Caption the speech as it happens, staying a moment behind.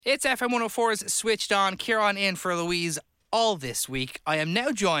It's FM 104's Switched On. Kieran in for Louise all this week. I am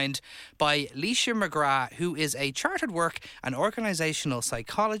now joined by Leisha McGrath, who is a chartered work and organisational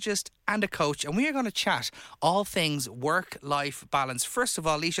psychologist and a coach, and we are going to chat all things work-life balance. First of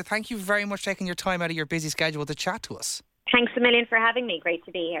all, Leisha, thank you very much for taking your time out of your busy schedule to chat to us. Thanks a million for having me. Great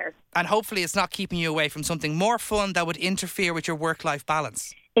to be here. And hopefully it's not keeping you away from something more fun that would interfere with your work-life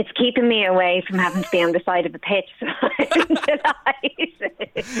balance. It's keeping me away from having to be on the side of a pitch. So I'm delighted.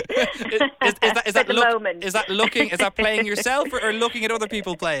 Is that playing yourself or looking at other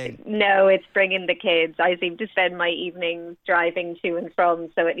people playing? No, it's bringing the kids. I seem to spend my evenings driving to and from.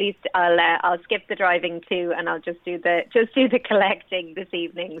 So at least I'll skip the driving too, and I'll just do the collecting this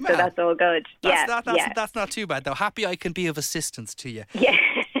evening. So that's all good. That's not too bad though. Happy I can be of assistance to you. Yeah.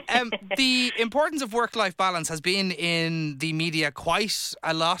 The importance of work-life balance has been in the media quite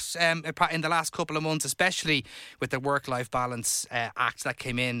a lot in the last couple of months, especially with the Work-Life Balance Act that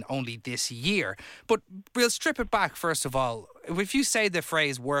came in only this year. But we'll strip it back first of all. If you say the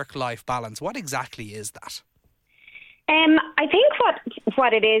phrase work-life balance, what exactly is that? I think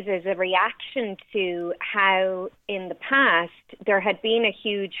what it is a reaction to how in the past there had been a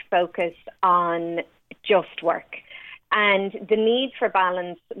huge focus on just work. And the need for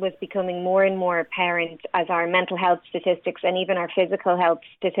balance was becoming more and more apparent as our mental health statistics and even our physical health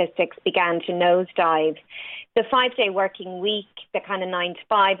statistics began to nosedive. The 5-day working week, the kind of 9 to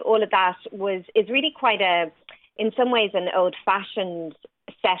 5, all of that is really quite in some ways, an old-fashioned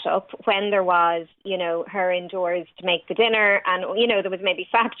setup when there was, her indoors to make the dinner and, there was maybe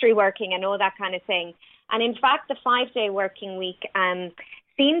factory working and all that kind of thing. And in fact, the 5-day working week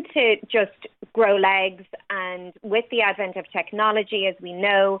seemed to just grow legs, and with the advent of technology, as we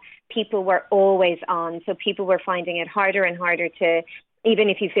know, people were always on. So people were finding it harder and harder to, even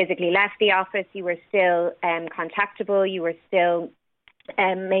if you physically left the office, you were still contactable, you were still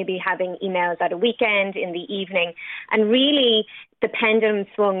maybe having emails at a weekend, in the evening. And really, the pendulum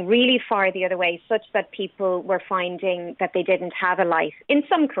swung really far the other way, such that people were finding that they didn't have a life. In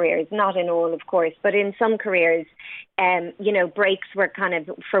some careers, not in all, of course, but in some careers, breaks were kind of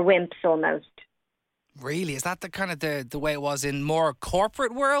for wimps almost. Really? Is that the way it was in more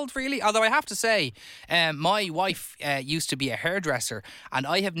corporate world, really? Although I have to say, my wife used to be a hairdresser, and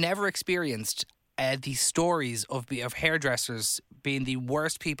I have never experienced these stories of hairdressers being the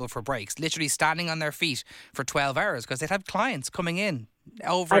worst people for breaks, literally standing on their feet for 12 hours because they'd have clients coming in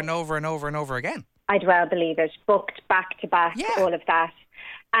over and over and over and over again. I'd well believe it. Booked back to back, all of that.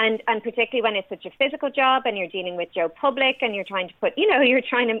 And particularly when it's such a physical job and you're dealing with Joe Public and you're trying to put, you're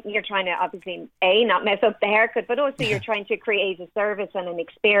trying to obviously not mess up the haircut, but also you're trying to create a service and an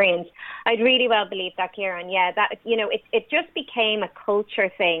experience. I'd really well believe that, Kieran. Yeah, that it just became a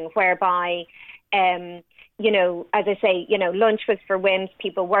culture thing whereby as I say, lunch was for wimps,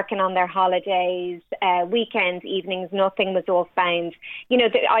 people working on their holidays, weekends, evenings, nothing was off bounds. The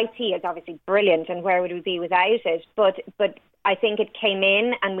IT is obviously brilliant, and where would we be without it? But I think it came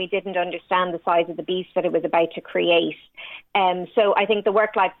in and we didn't understand the size of the beast that it was about to create. So I think the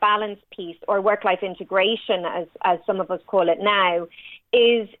work-life balance piece, or work-life integration, as some of us call it now,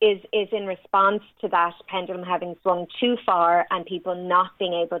 is in response to that pendulum having swung too far and people not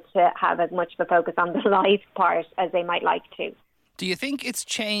being able to have as much of a focus on the life part as they might like to. Do you think it's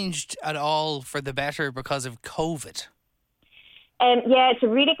changed at all for the better because of COVID? It's a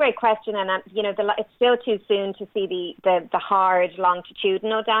really great question, and it's still too soon to see the hard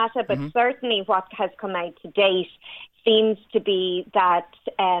longitudinal data, but certainly what has come out to date seems to be that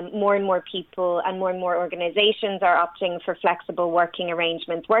more and more people and more organisations are opting for flexible working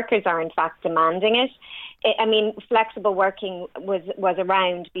arrangements. Workers are in fact demanding it. Flexible working was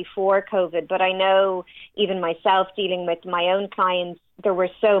around before COVID, but I know even myself dealing with my own clients, there were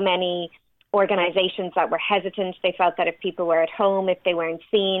so many organisations that were hesitant. They felt that if people were at home, if they weren't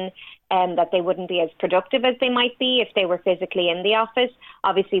seen, that they wouldn't be as productive as they might be if they were physically in the office.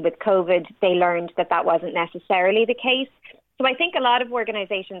 Obviously, with COVID, they learned that wasn't necessarily the case. So I think a lot of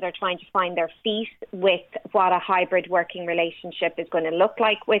organisations are trying to find their feet with what a hybrid working relationship is going to look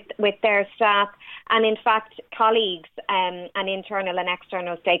like with their staff. And in fact, colleagues and internal and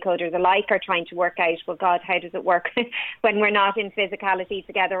external stakeholders alike are trying to work out, well, God, how does it work when we're not in physicality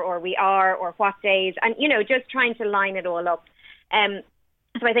together, or we are, or what days? And, just trying to line it all up.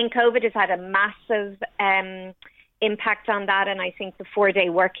 So I think COVID has had a massive impact on that. And I think the 4-day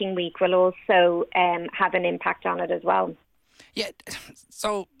working week will also have an impact on it as well. Yeah,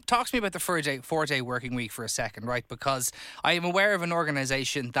 so talk to me about the four-day working week for a second, right? Because I am aware of an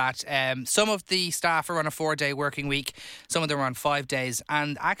organisation that some of the staff are on a 4-day working week, some of them are on 5 days,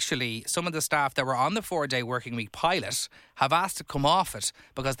 and actually some of the staff that were on the 4-day working week pilot have asked to come off it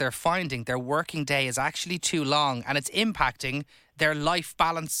because they're finding their working day is actually too long and it's impacting their life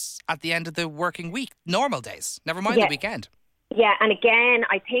balance at the end of the working week, normal days, never mind the weekend. Yeah, and again,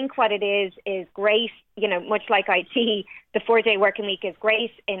 I think what it is great, much like IT, the 4-day working week is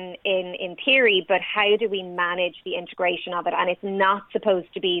great in theory, but how do we manage the integration of it? And it's not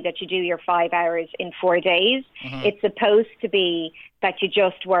supposed to be that you do your 5 hours in 4 days. Mm-hmm. It's supposed to be that you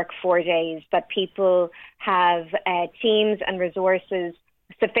just work 4 days, that people have teams and resources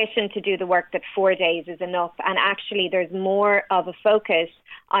sufficient to do the work, that 4 days is enough. And actually there's more of a focus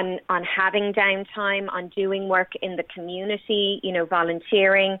on having downtime, on doing work in the community,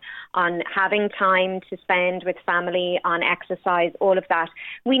 volunteering, on having time to spend with family, on exercise, all of that.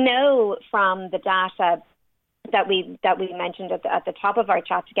 We know from the data that we mentioned at the top of our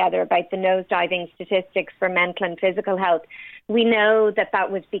chat together about the nosediving statistics for mental and physical health. We know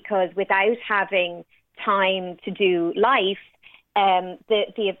that was because without having time to do life,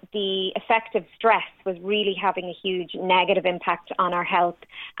 the effect of stress was really having a huge negative impact on our health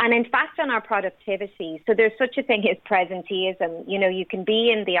and in fact on our productivity. So there's such a thing as presenteeism. You can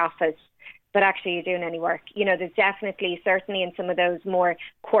be in the office but actually you're doing any work. There's definitely, certainly in some of those more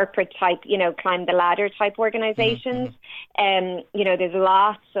corporate type, climb the ladder type organizations, there's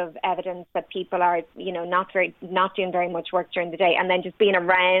lots of evidence that people are, not doing very much work during the day and then just being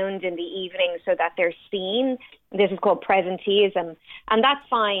around in the evening so that they're seen. This is called presenteeism. And that's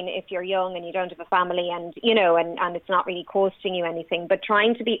fine if you're young and you don't have a family and, and it's not really costing you anything. But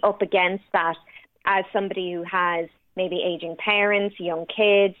trying to be up against that as somebody who has maybe aging parents, young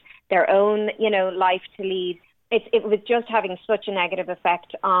kids, their own, life to lead, it was just having such a negative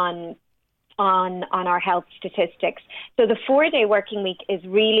effect on our health statistics. So the 4-day working week is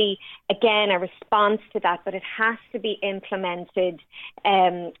really, again, a response to that, but it has to be implemented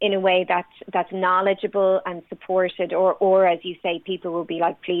in a way that's knowledgeable and supported, or as you say, people will be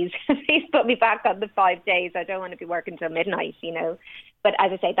like, please put me back on the 5 days. I don't want to be working till midnight, But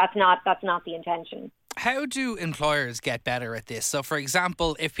as I say, that's not the intention. How do employers get better at this? So, for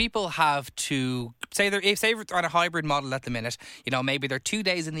example, if people have to, say they're on a hybrid model at the minute, maybe they're 2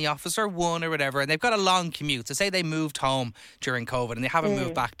 days in the office or one or whatever, and they've got a long commute. So say they moved home during COVID and they haven't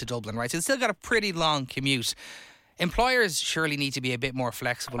moved back to Dublin, right? So they've still got a pretty long commute. Employers surely need to be a bit more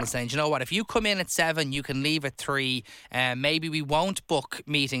flexible and saying, you know what, if you come in at 7, you can leave at 3. Maybe we won't book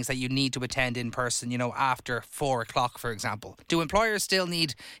meetings that you need to attend in person, after 4 o'clock, for example. Do employers still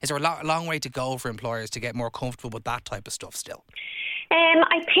need, is there a long way to go for employers to get more comfortable with that type of stuff still?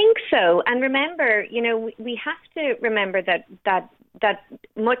 I think so. And remember, we have to remember that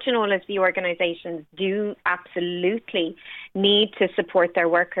much and all of the organisations do absolutely need to support their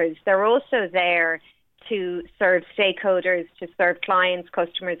workers. They're also there to serve stakeholders, to serve clients,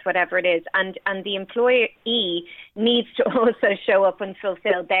 customers, whatever it is. And the employee needs to also show up and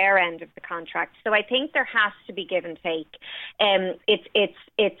fulfill their end of the contract. So I think there has to be give and take.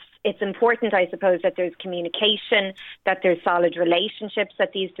 It's important, I suppose, that there's communication, that there's solid relationships,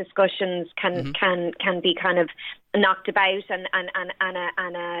 that these discussions can be kind of knocked about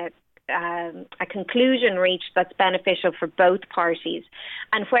and a conclusion reached that's beneficial for both parties.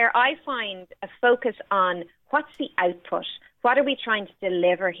 And where I find a focus on what's the output, what are we trying to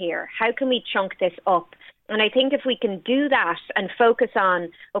deliver here, how can we chunk this up? And I think if we can do that and focus on,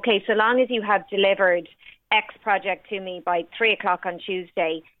 okay, so long as you have delivered X project to me by 3 o'clock on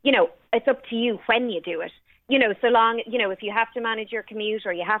Tuesday, it's up to you when you do it. So long, if you have to manage your commute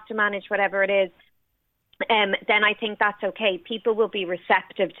or you have to manage whatever it is, then I think that's okay. People will be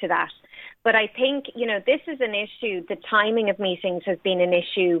receptive to that. But I think, this is an issue. The timing of meetings has been an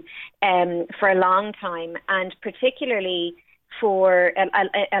issue for a long time, and particularly for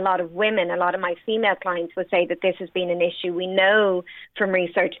a lot of women. A lot of my female clients will say that this has been an issue. We know from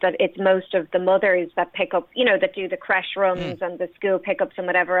research that it's most of the mothers that pick up, that do the creche runs and the school pickups and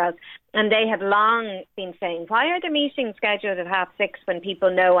whatever else. And they have long been saying, why are the meetings scheduled at 6:30 when people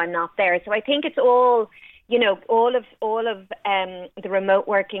know I'm not there? So I think it's all, all of the remote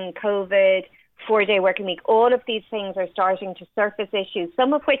working, COVID, 4-day working week, all of these things are starting to surface issues,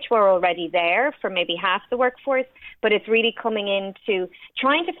 some of which were already there for maybe half the workforce, but it's really coming into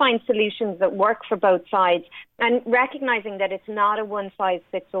trying to find solutions that work for both sides and recognizing that it's not a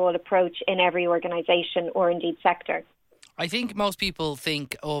one-size-fits-all approach in every organisation or indeed sector. I think most people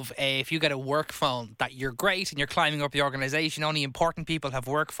think of if you get a work phone that you're great and you're climbing up the organisation. Only important people have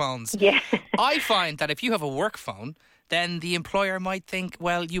work phones. Yeah. I find that if you have a work phone, then the employer might think,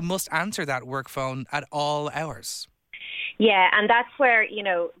 well, you must answer that work phone at all hours. Yeah, and that's where,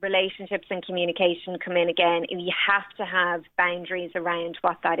 relationships and communication come in again. You have to have boundaries around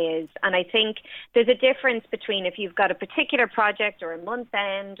what that is. And I think there's a difference between if you've got a particular project or a month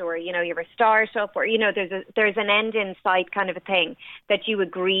end or, you're a startup or, there's an end in sight kind of a thing that you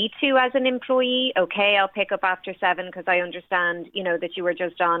agree to as an employee. Okay, I'll pick up after 7 because I understand, that you were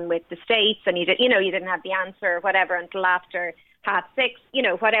just on with the States and you didn't have the answer or whatever until after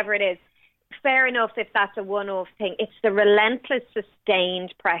 6:30, whatever it is. Fair enough if that's a one-off thing. It's the relentless,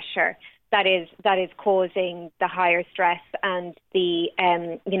 sustained pressure that is causing the higher stress and the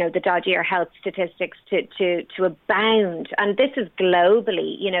the dodgier health statistics to abound. And this is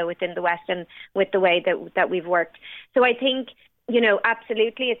globally, within the West and with the way that we've worked. So I think,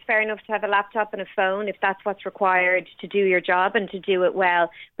 absolutely, it's fair enough to have a laptop and a phone if that's what's required to do your job and to do it well.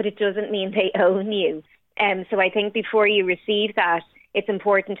 But it doesn't mean they own you. So I think before you receive that, it's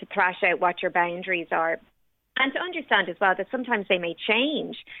important to thrash out what your boundaries are and to understand as well that sometimes they may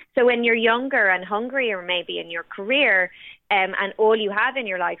change. So when you're younger and hungrier maybe in your career and all you have in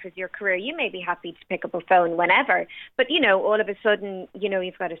your life is your career, you may be happy to pick up a phone whenever. But, all of a sudden,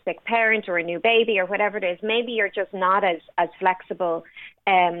 you've got a sick parent or a new baby or whatever it is. Maybe you're just not as flexible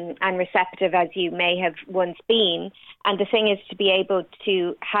and receptive as you may have once been. And the thing is to be able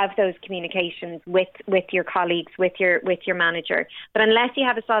to have those communications with your colleagues, with your manager. But unless you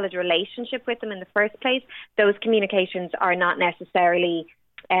have a solid relationship with them in the first place, those communications are not necessarily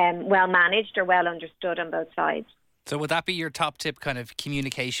well managed or well understood on both sides. So would that be your top tip, kind of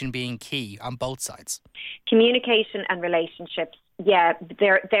communication being key on both sides? Communication and relationships, yeah,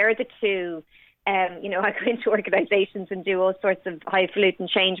 they're the two. I go into organisations and do all sorts of highfalutin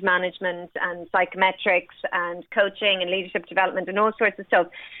change management and psychometrics and coaching and leadership development and all sorts of stuff.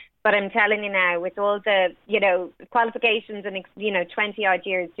 But I'm telling you now, with all the, qualifications and, 20 odd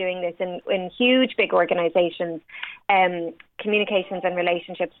years doing this in huge, big organisations, communications and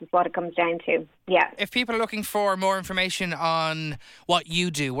relationships is what it comes down to. Yeah. If people are looking for more information on what you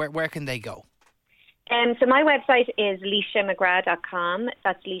do, where can they go? So my website is LeishaMcGrath.com.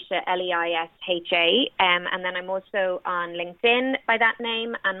 That's Leisha, Leisha. And then I'm also on LinkedIn by that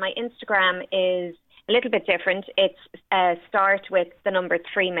name. And my Instagram is a little bit different. It's start with the number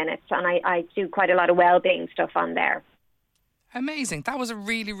 3 minutes. And I do quite a lot of well-being stuff on there. Amazing. That was a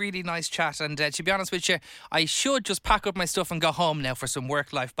really, really nice chat. And to be honest with you, I should just pack up my stuff and go home now for some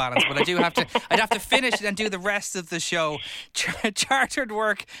work-life balance. But I'd have to finish it and do the rest of the show. Chartered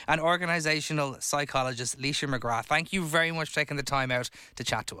work and organisational psychologist Leisha McGrath, thank you very much for taking the time out to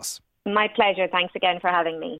chat to us. My pleasure. Thanks again for having me.